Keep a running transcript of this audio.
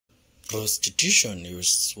Prostitution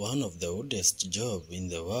is one of the oldest jobs in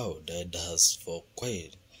the world and has for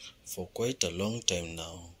quite a long time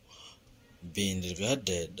now been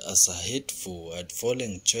regarded as a hateful and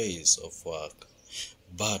fallen choice of work.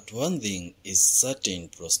 But one thing is certain: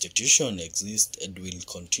 prostitution exists and will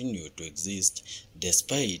continue to exist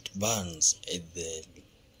despite bans at their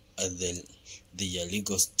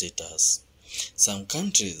legal status. Some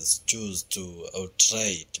countries choose to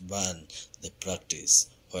outright ban the practice,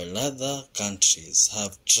 while other countries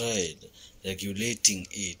have tried regulating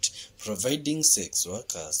it, providing sex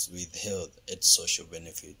workers with health and social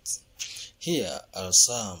benefits. Here are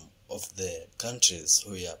some of the countries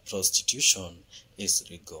where prostitution is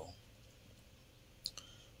legal.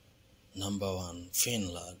 Number 1.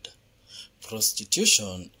 Finland.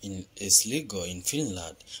 Prostitution is legal in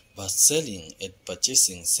Finland, but selling and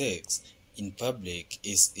purchasing sex in public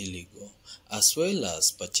is illegal, as well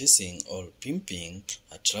as purchasing or pimping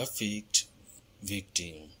a trafficked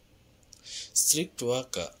victim. Strict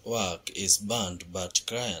work is banned, but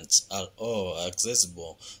clients are all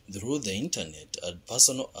accessible through the internet and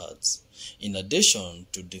personal ads. In addition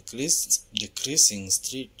to decreasing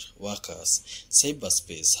street workers,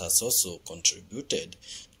 cyberspace has also contributed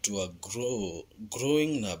to a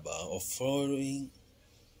growing number of foreign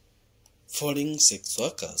sex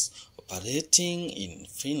workers operating in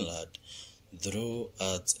Finland through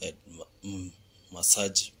ads and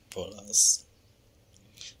massage parlors.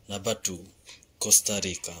 Number 2. Costa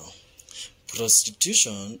Rica.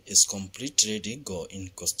 Prostitution is completely legal in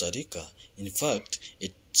Costa Rica. In fact,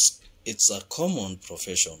 it's a common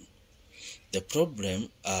profession. The problem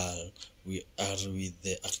are with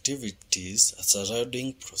the activities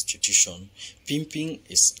surrounding prostitution. Pimping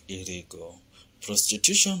is illegal.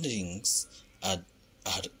 Prostitution rings are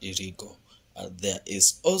illegal. There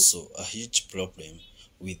is also a huge problem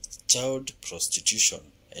with child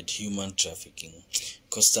prostitution and human trafficking.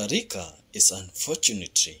 Costa Rica is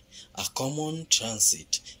unfortunately a common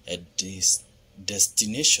transit and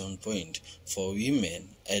destination point for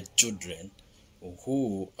women and children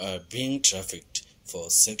who are being trafficked for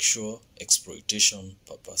sexual exploitation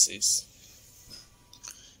purposes.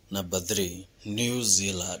 Number 3. New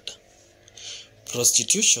Zealand.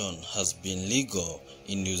 Prostitution has been legal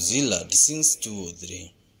in New Zealand since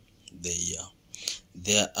 2003.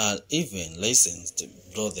 There are even licensed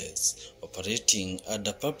brothels operating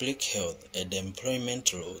under public health and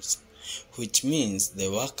employment laws, which means the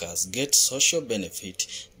workers get social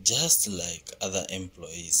benefit just like other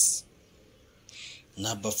employees.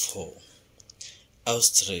 Number 4.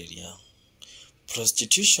 Australia.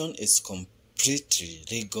 Prostitution is completely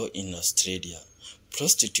legal in Australia.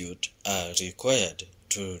 Prostitutes are required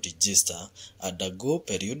to register, undergo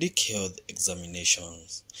periodic health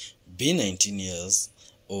examinations, be 19 years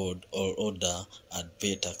old or older, and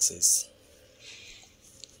pay taxes.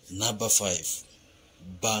 Number 5.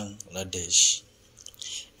 Bangladesh.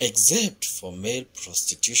 Except for male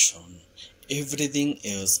prostitution, everything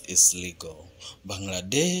else is legal.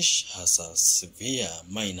 Bangladesh has a severe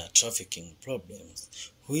minor trafficking problem,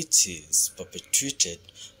 which is perpetuated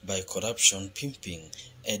by corruption. Pimping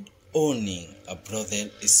and owning a brothel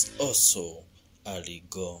is also a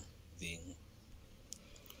legal thing.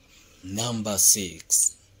 Number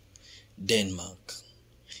 6. Denmark.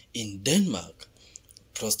 In Denmark,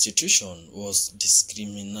 prostitution was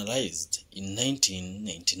decriminalized in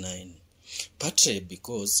 1999, partly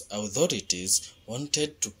because authorities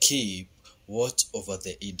wanted to keep watch over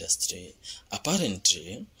the industry.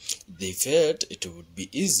 Apparently, they felt it would be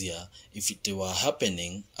easier if it were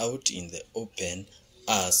happening out in the open,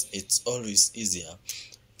 as it's always easier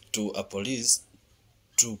to police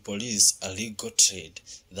a legal trade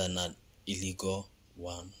than an illegal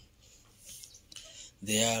one.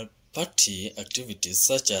 There are party activities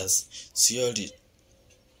such as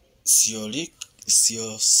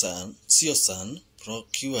Siosan,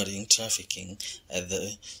 procuring, trafficking, and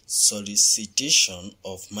the solicitation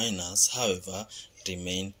of minors, however,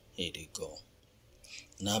 remain illegal.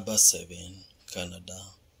 Number 7. Canada.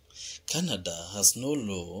 Canada has no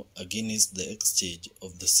law against the exchange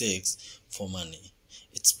of the sex for money.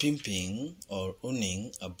 It's pimping or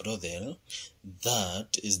owning a brothel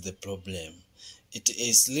that is the problem. It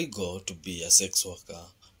is legal to be a sex worker,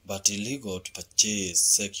 but illegal to purchase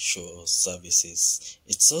sexual services.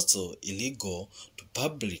 It's also illegal to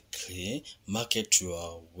publicly market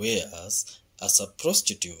your wares as a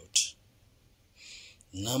prostitute.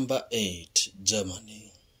 Number 8.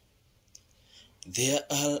 Germany. There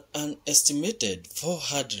are an estimated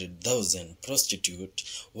 400,000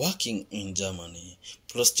 prostitutes working in Germany.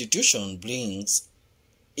 Prostitution brings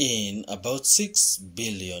in about 6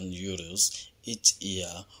 billion euros each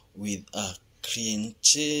year with a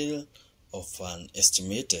clientele of an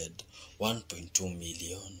estimated 1.2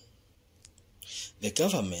 million. The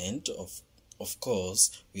government, of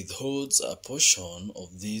course, withholds a portion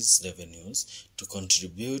of these revenues to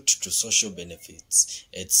contribute to social benefits,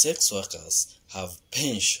 and sex workers have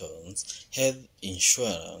pensions, health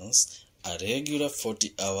insurance, a regular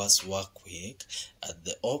 40 hours work week, and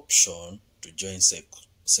the option to join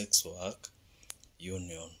sex work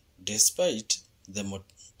union. Despite the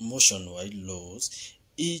nationwide laws,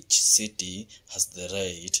 each city has the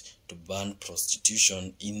right to ban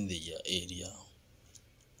prostitution in their area.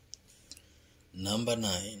 Number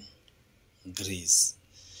 9. Greece.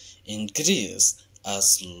 In Greece,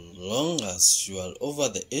 as long as you are over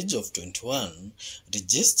the age of 21,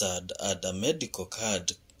 registered at a medical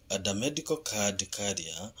card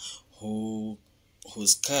carrier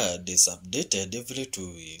whose card is updated every 2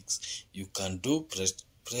 weeks, you can do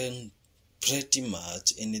pretty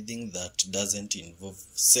much anything that doesn't involve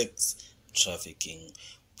sex trafficking.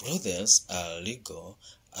 Brothels are legal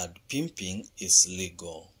and pimping is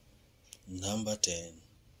legal. Number 10.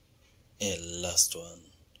 Last one.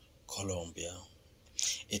 Colombia.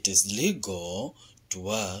 It is legal to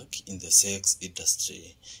work in the sex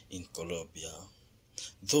industry in Colombia,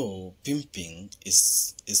 though pimping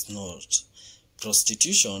is not.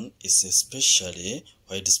 Prostitution is especially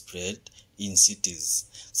widespread in cities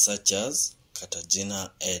such as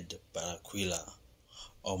Cartagena and Barranquilla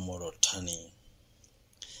or Morotani.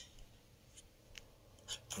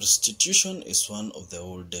 Prostitution is one of the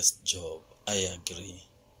oldest jobs. I agree.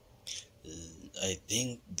 I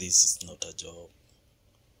think this is not a job.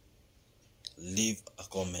 Leave a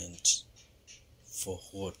comment for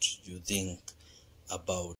what you think about